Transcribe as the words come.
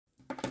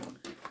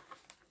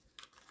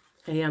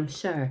Hey, I'm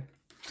Char,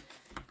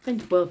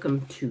 and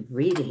welcome to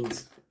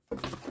Readings.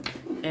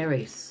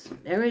 Aries.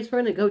 Aries,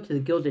 we're going to go to the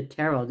Gilded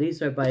Tarot.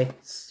 These are by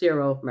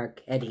Ciro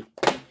Marchetti.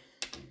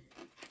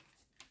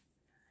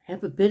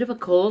 Have a bit of a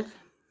cold.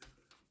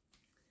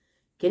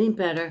 Getting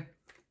better.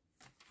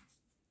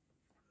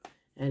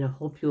 And I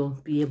hope you'll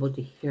be able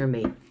to hear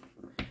me.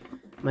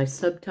 My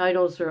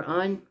subtitles are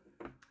on.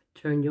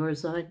 Turn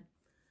yours on.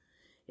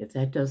 If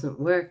that doesn't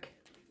work,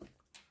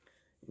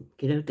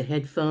 get out the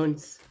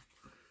headphones.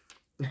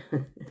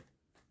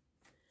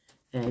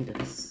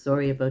 And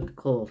sorry about the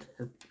cold.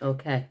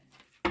 Okay.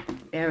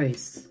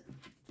 Aries.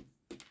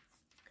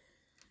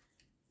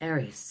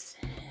 Aries.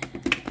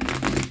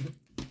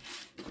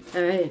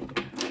 All right.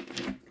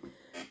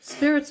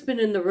 Spirit's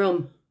been in the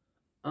room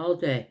all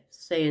day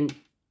saying,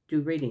 do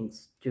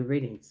readings, do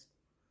readings.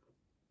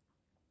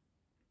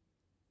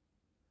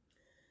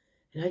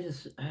 And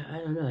I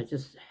don't know, I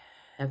just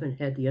haven't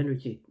had the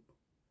energy.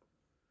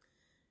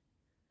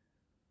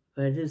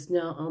 But it is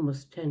now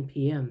almost 10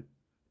 p.m.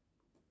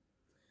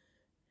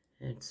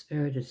 And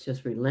Spirit is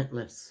just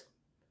relentless.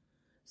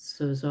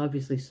 So there's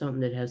obviously something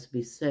that has to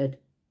be said.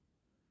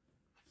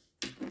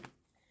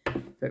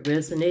 If it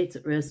resonates,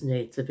 it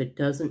resonates. If it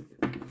doesn't,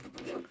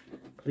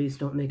 please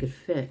don't make it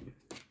fit.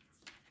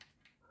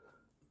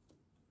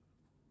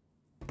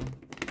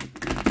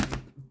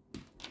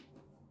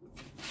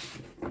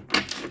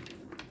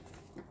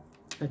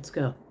 Let's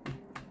go.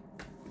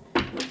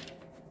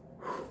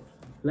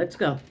 Let's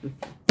go.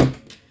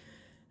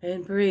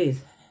 And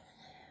breathe.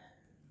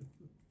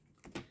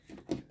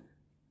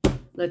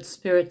 Let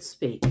Spirit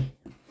speak.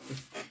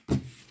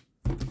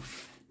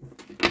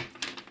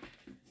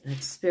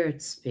 Let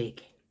Spirit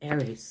speak.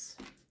 Aries.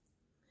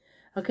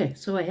 Okay,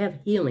 so I have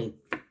healing.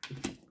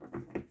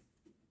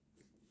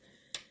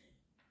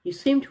 You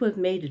seem to have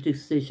made a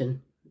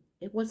decision.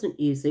 It wasn't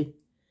easy.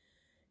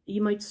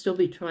 You might still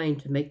be trying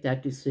to make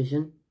that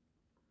decision.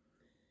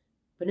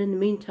 But in the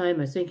meantime,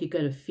 I think you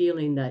got a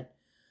feeling that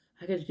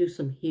I got to do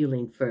some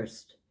healing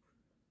first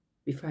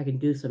before I can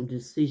do some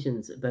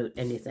decisions about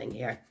anything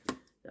here.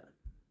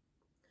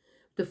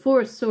 The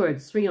 4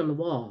 swords, 3 on the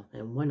wall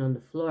and 1 on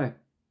the floor.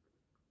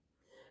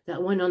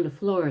 That 1 on the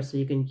floor so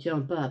you can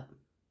jump up.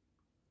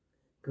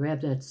 Grab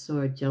that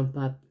sword, jump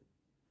up.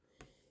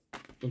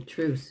 In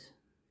truth,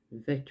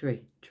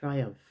 victory,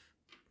 triumph.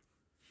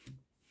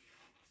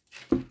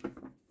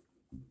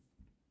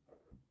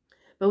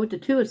 But with the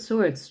 2 of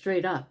swords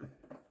straight up,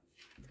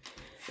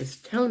 it's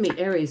telling me,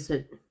 Aries,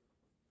 that,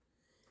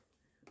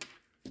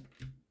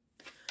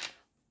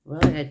 well,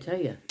 I gotta tell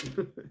you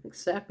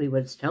exactly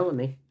what it's telling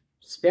me.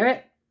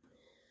 Spirit,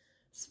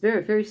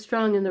 very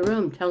strong in the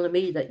room, telling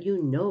me that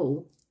you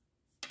know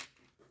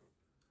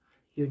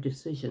your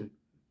decision.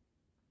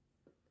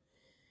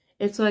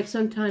 It's like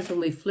sometimes when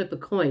we flip a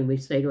coin, we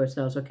say to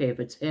ourselves, okay, if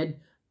it's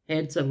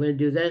heads, I'm going to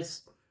do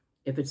this.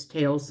 If it's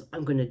tails,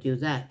 I'm going to do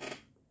that.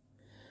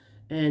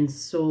 And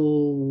so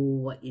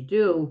what you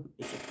do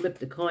is you flip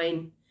the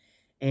coin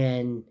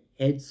and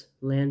heads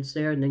lands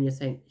there, and then you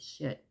think,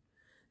 shit,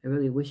 I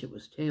really wish it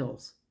was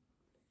tails.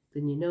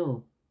 Then you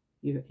know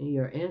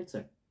your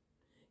answer.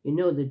 You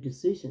know the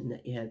decision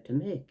that you have to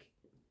make.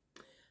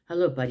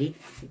 Hello, buddy.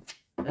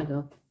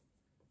 Hello.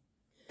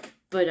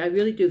 But I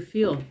really do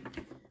feel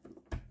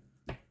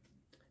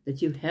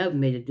that you have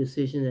made a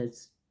decision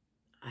that's,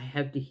 I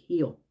have to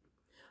heal.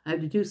 I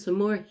have to do some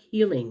more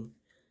healing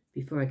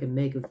before I can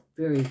make a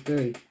very,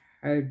 very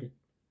hard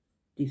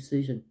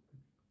decision.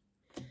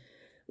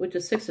 With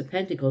the 6 of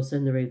Pentacles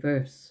in the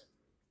reverse.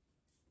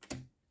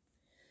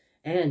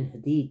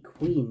 And the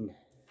Queen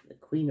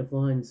of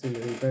Wands in the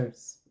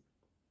reverse.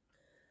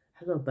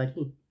 Hello,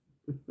 buddy.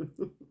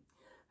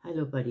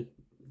 Hello, buddy.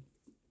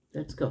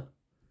 Let's go.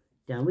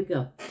 Down we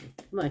go.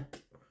 Come on.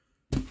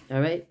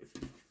 All right.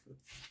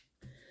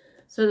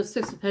 So the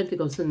 6 of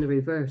Pentacles in the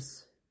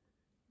reverse.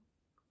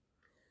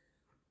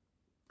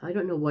 I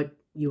don't know what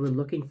you were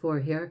looking for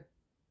here.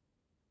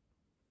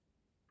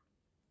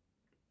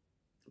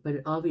 But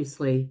it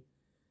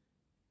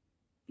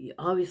you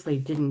obviously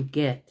didn't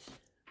get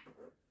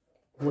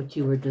what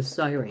you were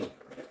desiring.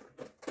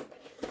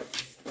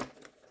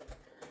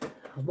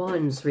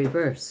 Wands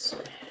reverse.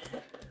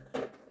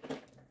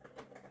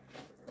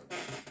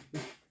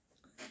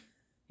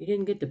 You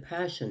didn't get the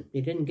passion.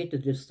 You didn't get the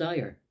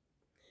desire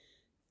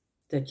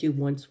that you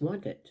once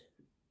wanted,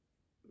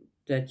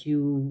 that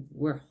you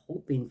were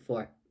hoping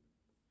for.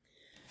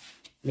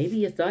 Maybe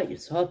you thought you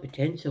saw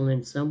potential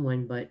in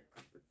someone, but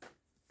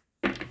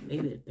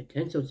maybe the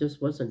potential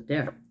just wasn't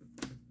there.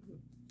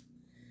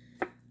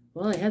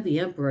 Well, I have the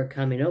Emperor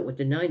coming out with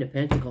the 9 of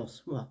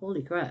Pentacles. Well,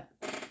 holy crap.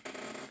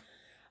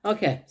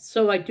 Okay,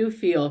 so I do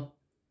feel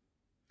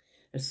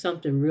that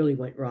something really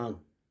went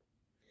wrong.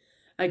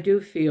 I do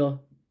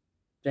feel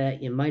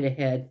that you might have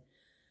had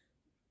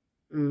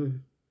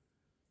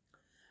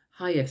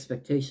high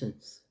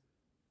expectations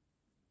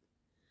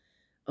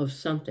of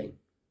something.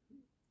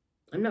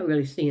 I'm not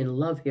really seeing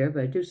love here,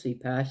 but I do see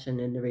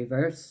passion in the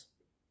reverse.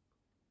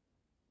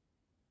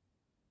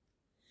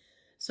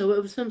 So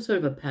it was some sort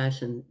of a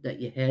passion that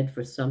you had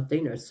for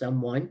something or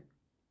someone.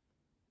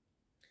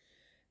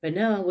 But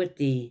now with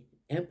the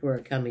Emperor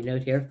coming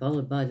out here,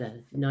 followed by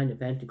the Nine of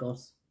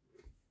Pentacles,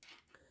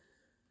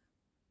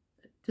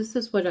 this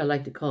is what I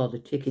like to call the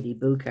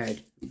tickety-boo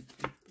card.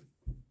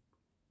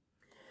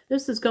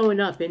 This is going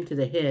up into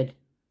the head,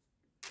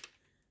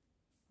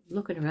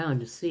 looking around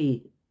to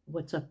see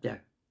what's up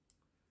there.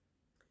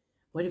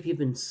 What have you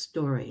been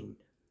storing?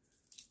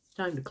 It's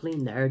time to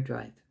clean the hard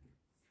drive.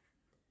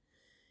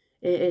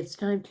 It's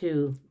time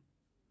to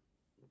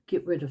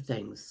get rid of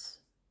things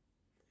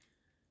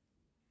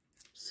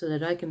so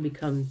that I can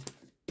become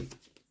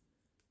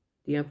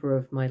the emperor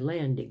of my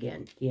land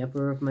again, the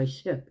emperor of my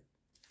ship,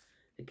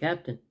 the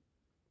captain.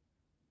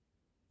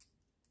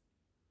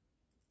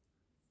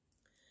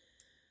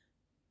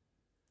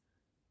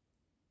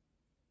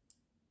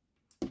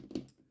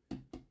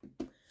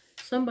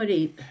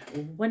 Somebody,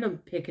 what I'm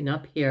picking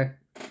up here,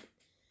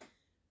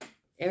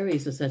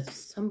 Aries, is that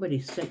somebody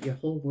set your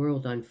whole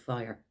world on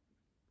fire.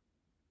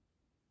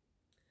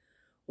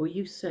 Or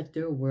you set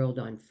their world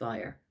on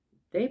fire.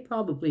 They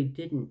probably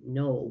didn't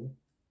know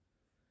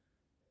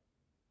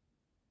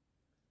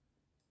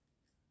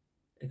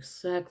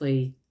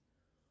exactly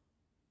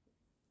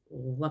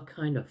what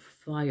kind of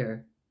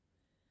fire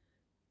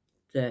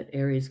that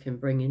Aries can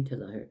bring into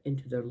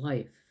their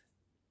life.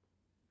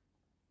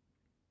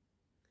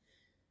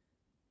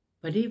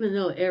 But even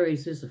though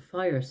Aries is a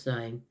fire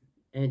sign,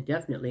 and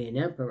definitely an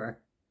emperor,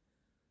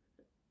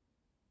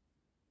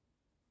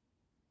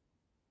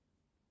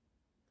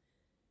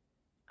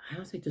 I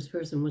don't think this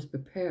person was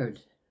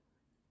prepared.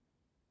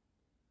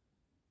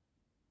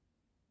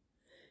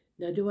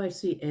 Now, do I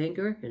see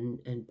anger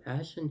and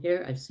passion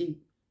here? I see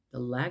the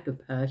lack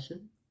of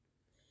passion,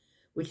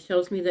 which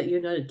tells me that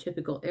you're not a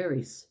typical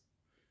Aries.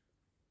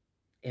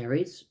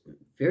 Aries,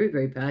 very,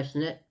 very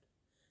passionate,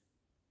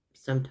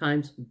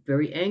 sometimes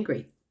very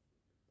angry.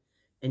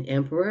 An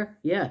emperor,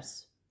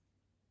 yes.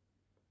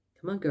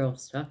 Come on,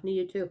 girls, talking to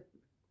you too.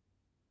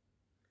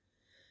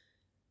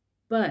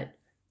 But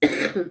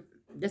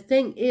the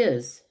thing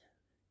is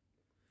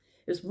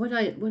what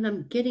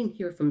I'm getting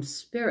here from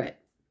Spirit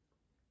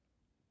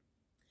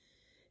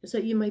is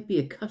that you might be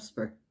a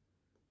cusper.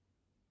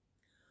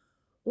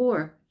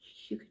 Or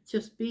you could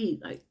just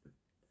be like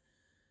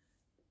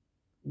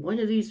one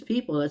of these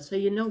people that say,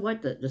 you know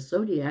what, the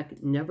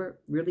Zodiac never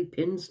really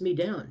pins me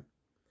down.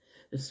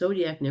 The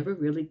Zodiac never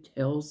really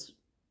tells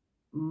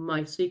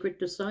my secret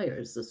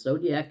desires. The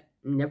Zodiac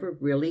never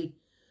really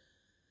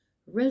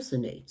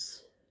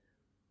resonates.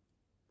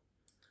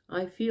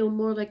 I feel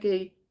more like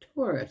a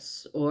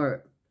Taurus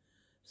or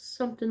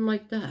something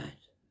like that,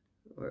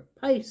 or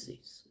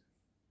Pisces.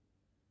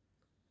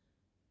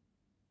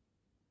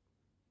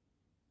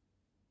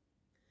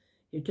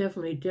 You're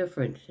definitely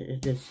different.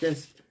 It's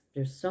just,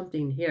 there's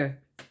something here.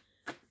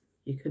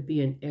 You could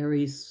be an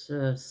Aries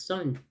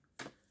sun,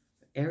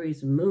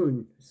 Aries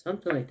moon,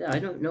 something like that. I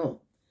don't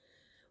know.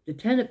 The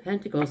Ten of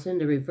Pentacles in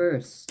the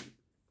reverse.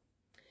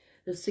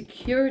 The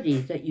security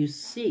that you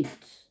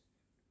seeked.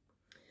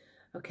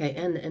 Okay,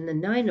 and the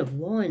Nine of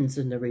Wands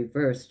in the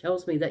reverse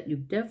tells me that you're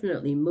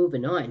definitely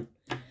moving on.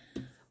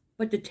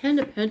 But the Ten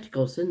of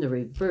Pentacles in the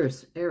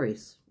reverse,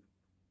 Aries,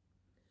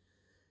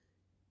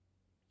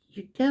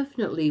 you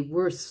definitely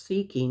were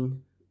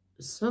seeking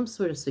some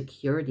sort of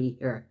security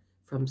here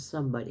from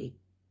somebody.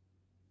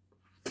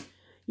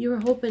 You were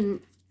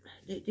hoping,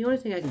 the only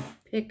thing I can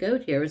pick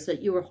out here is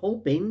that you were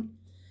hoping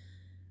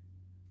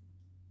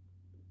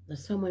that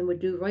someone would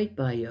do right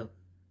by you.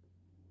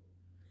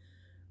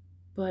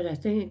 But I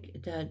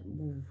think that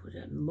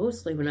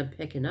mostly what I'm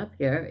picking up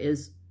here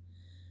is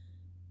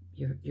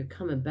you're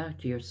coming back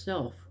to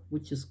yourself,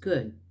 which is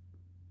good.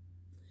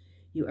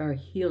 You are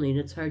healing.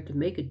 It's hard to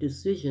make a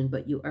decision,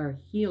 but you are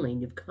healing.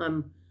 You've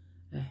come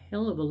a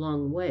hell of a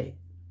long way.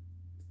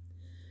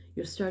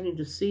 You're starting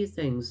to see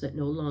things that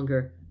no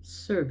longer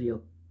serve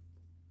you.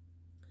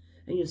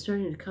 And you're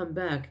starting to come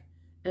back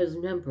as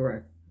an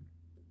emperor.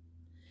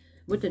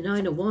 With the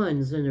Nine of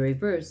Wands in the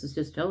reverse, this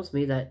just tells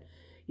me that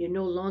you're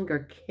no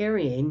longer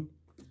carrying,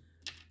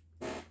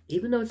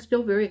 even though it's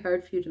still very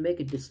hard for you to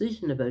make a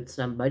decision about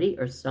somebody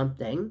or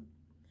something,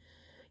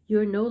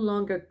 you're no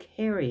longer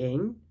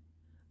carrying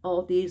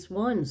all these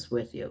wands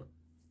with you.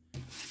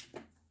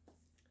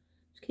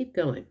 Just keep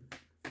going.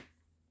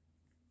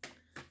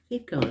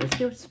 Keep going. Let's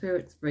see what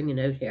Spirit's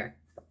bringing out here.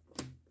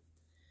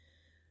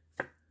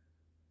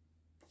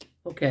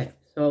 Okay,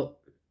 so,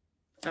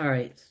 all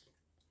right.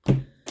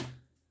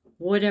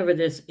 Whatever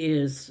this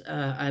is,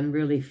 I'm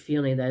really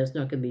feeling that it's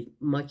not going to be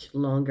much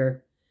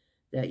longer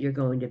that you're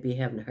going to be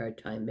having a hard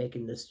time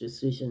making this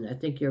decision. I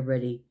think you're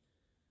ready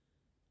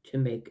to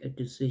make a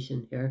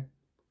decision here.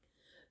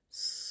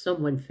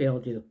 Someone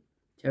failed you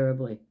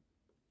terribly.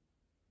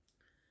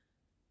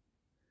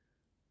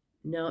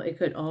 Now, it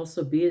could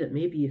also be that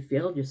maybe you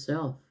failed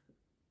yourself.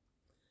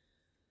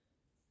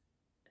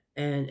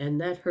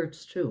 And that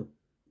hurts too.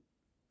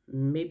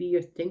 Maybe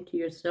you think to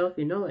yourself,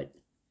 you know what?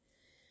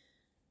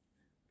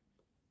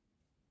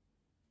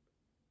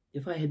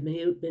 If I had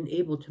been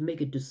able to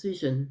make a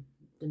decision,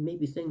 then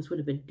maybe things would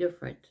have been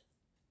different.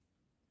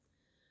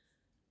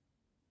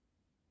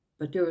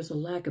 But there is a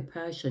lack of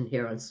passion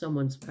here on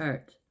someone's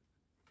part.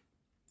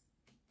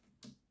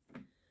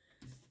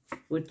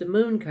 With the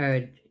Moon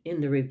card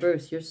in the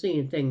reverse, you're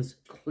seeing things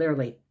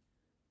clearly.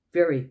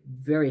 Very,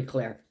 very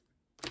clear.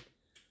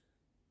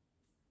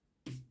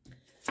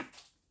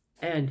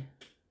 And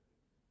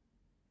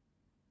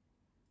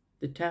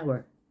the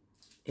Tower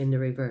in the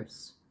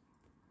reverse.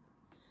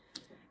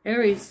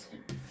 Aries,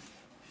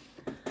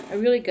 I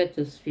really get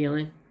this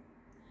feeling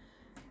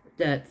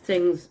that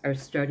things are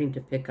starting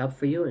to pick up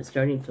for you and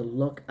starting to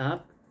look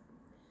up.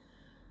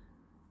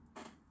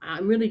 I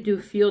really do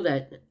feel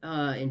that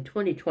in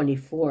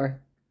 2024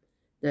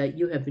 that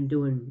you have been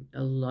doing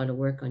a lot of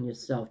work on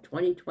yourself.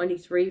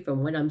 2023,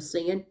 from what I'm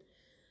seeing,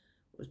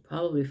 was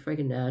probably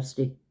friggin'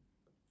 nasty.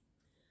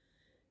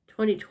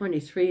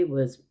 2023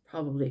 was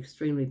probably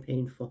extremely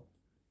painful.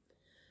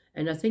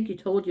 And I think you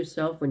told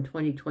yourself when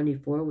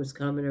 2024 was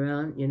coming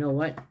around, you know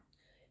what?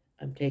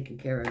 I'm taking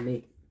care of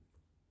me.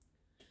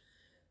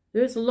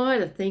 There's a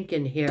lot of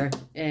thinking here,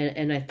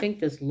 and I think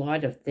this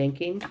lot of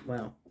thinking,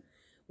 well,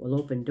 will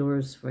open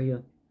doors for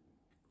you.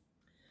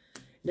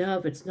 Now,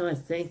 if it's not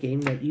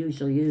thinking, that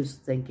usually is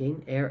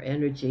thinking, air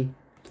energy,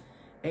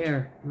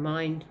 air,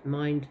 mind,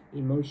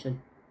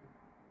 emotion.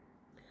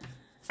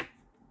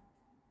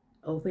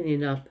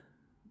 Opening up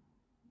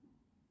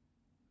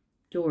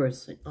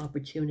doors and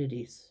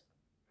opportunities.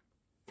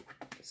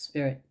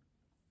 Spirit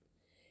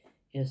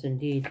is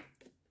indeed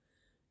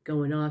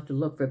going off to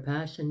look for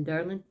passion,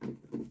 darling.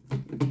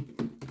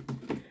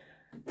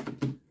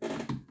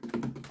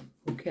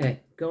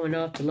 Okay, going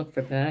off to look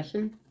for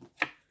passion.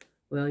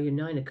 Well, your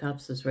Nine of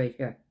Cups is right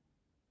here.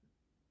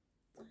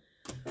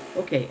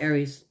 Okay,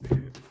 Aries,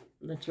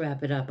 let's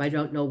wrap it up. I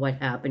don't know what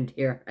happened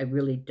here. I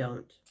really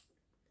don't.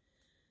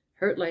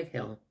 Hurt like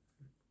hell.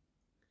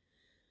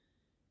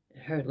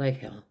 It hurt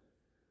like hell.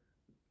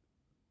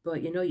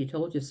 But, you know, you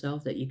told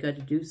yourself that you got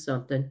to do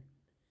something.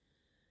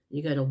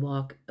 You got to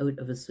walk out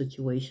of a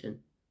situation.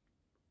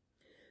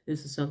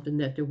 This is something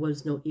that there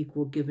was no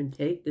equal give and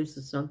take. This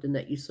is something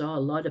that you saw a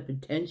lot of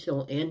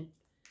potential in.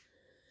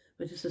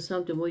 But this is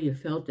something where you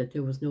felt that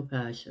there was no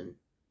passion.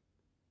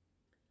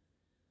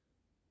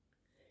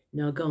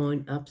 Now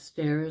going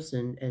upstairs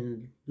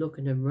and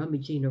looking and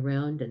rummaging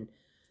around and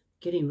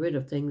getting rid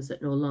of things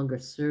that no longer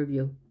serve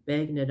you.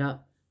 Bagging it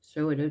up.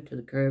 Throw it out to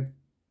the curb.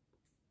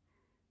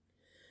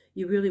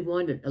 You really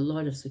wanted a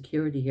lot of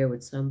security here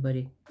with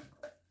somebody.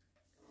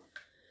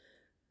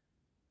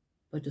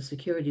 But the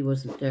security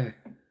wasn't there.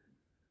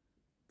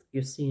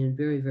 You're seeing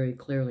very, very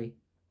clearly.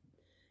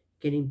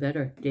 Getting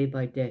better day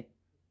by day.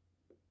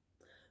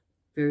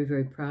 Very,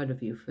 very proud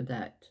of you for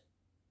that.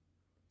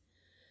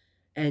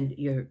 And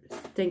you're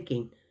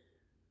thinking.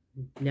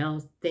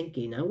 Now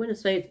thinking. I'm going to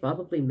say it's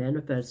probably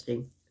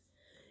manifesting.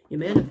 You're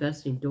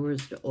manifesting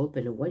doors to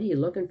open. And what are you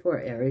looking for,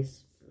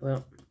 Aries?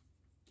 Well,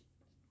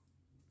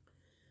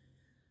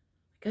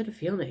 I got a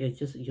feeling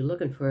that you're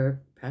looking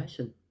for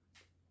passion.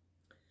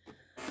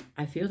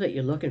 I feel that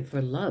you're looking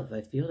for love.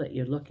 I feel that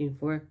you're looking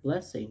for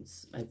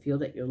blessings. I feel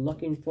that you're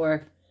looking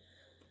for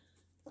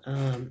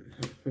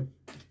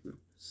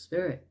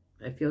spirit.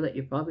 I feel that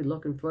you're probably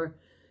looking for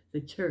the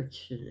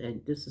church,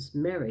 and this is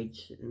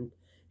marriage,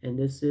 and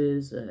this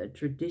is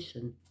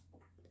tradition.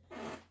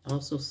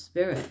 Also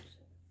spirit.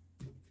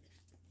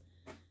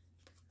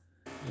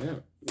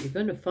 Well, you're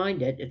going to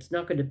find it. It's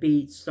not going to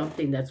be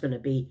something that's going to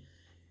be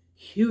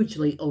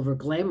hugely over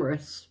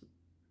glamorous.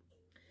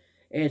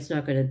 It's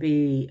not going to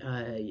be,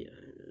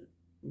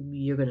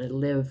 you're going to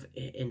live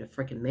in a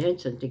freaking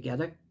mansion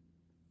together.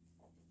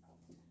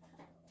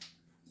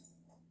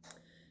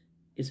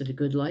 Is it a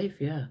good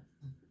life? Yeah.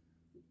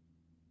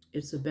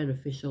 It's a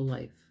beneficial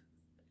life.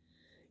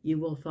 You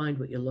will find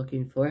what you're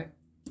looking for.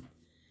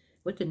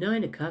 With the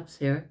Nine of Cups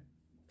here,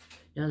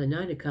 now the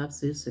Nine of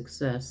Cups is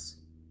success.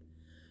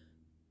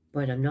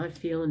 But I'm not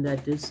feeling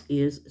that this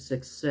is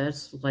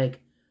success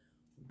like,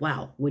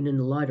 wow, winning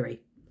the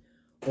lottery.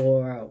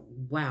 Or,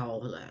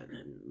 wow,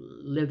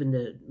 living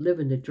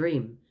the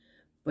dream.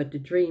 But the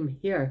dream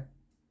here,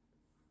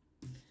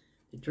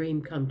 the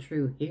dream come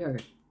true here,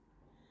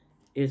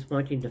 is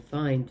wanting to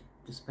find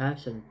this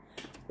passion.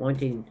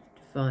 Wanting to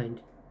find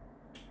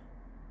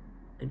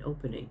an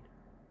opening.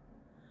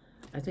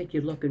 I think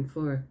you're looking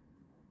for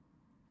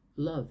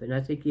love. And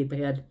I think you've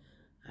had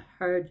a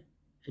hard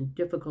and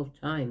difficult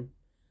time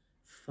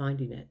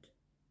finding it.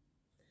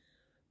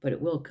 But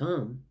it will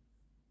come.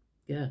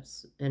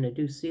 Yes, and I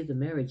do see the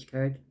marriage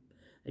card.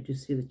 I do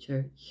see the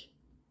church.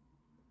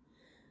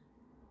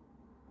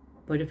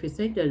 But if you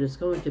think that it's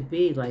going to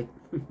be like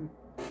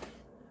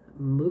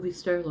movie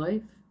star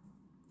life,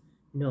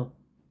 no.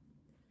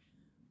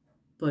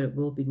 But it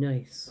will be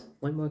nice.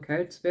 One more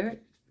card,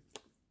 Spirit.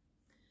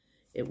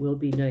 It will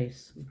be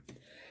nice.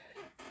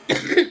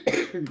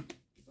 I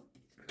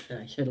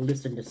should have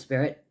listened to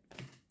Spirit.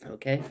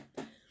 Okay.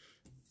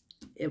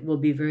 It will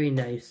be very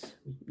nice.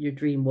 Your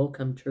dream will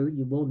come true.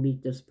 You will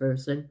meet this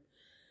person.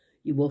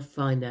 You will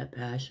find that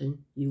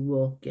passion. You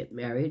will get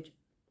married.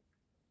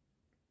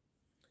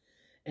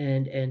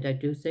 And I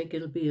do think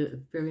it'll be a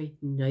very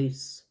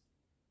nice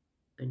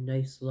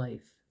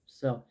life.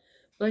 So,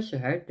 bless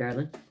your heart,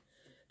 darling.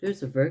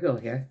 There's a Virgo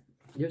here.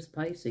 There's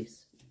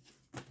Pisces.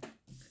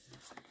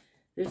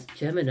 There's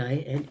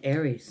Gemini and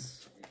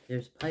Aries.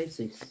 There's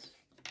Pisces.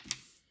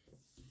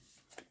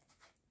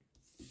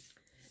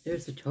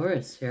 There's a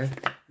Taurus here.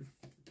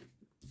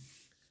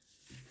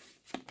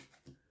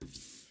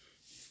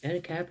 And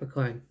a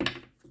Capricorn.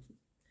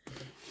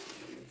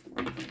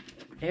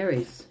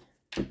 Aries.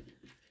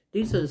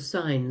 These are the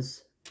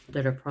signs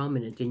that are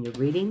prominent in your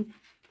reading.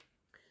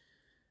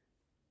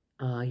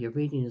 Your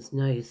reading is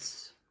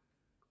nice.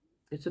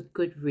 It's a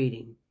good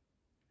reading.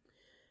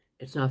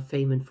 It's not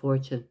fame and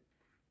fortune.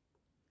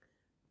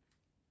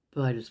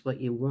 But it's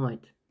what you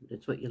want.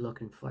 It's what you're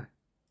looking for.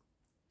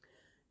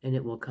 And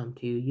it will come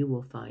to you. You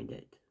will find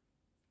it.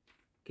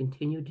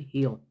 Continue to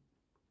heal.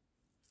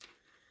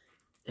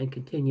 And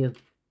continue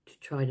to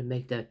try to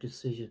make that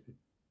decision.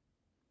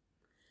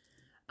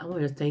 I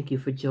want to thank you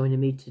for joining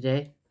me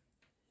today.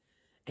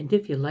 And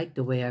if you like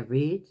the way I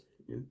read,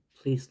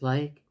 please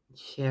like and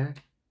share.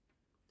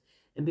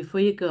 And before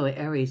you go,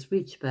 Aries,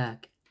 reach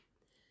back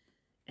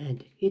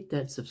and hit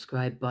that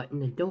subscribe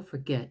button. And don't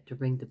forget to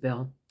ring the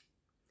bell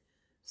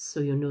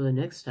so you'll know the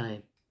next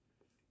time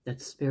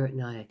that Spirit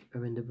and I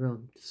are in the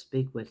room to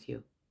speak with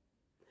you.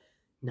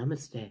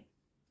 Namaste.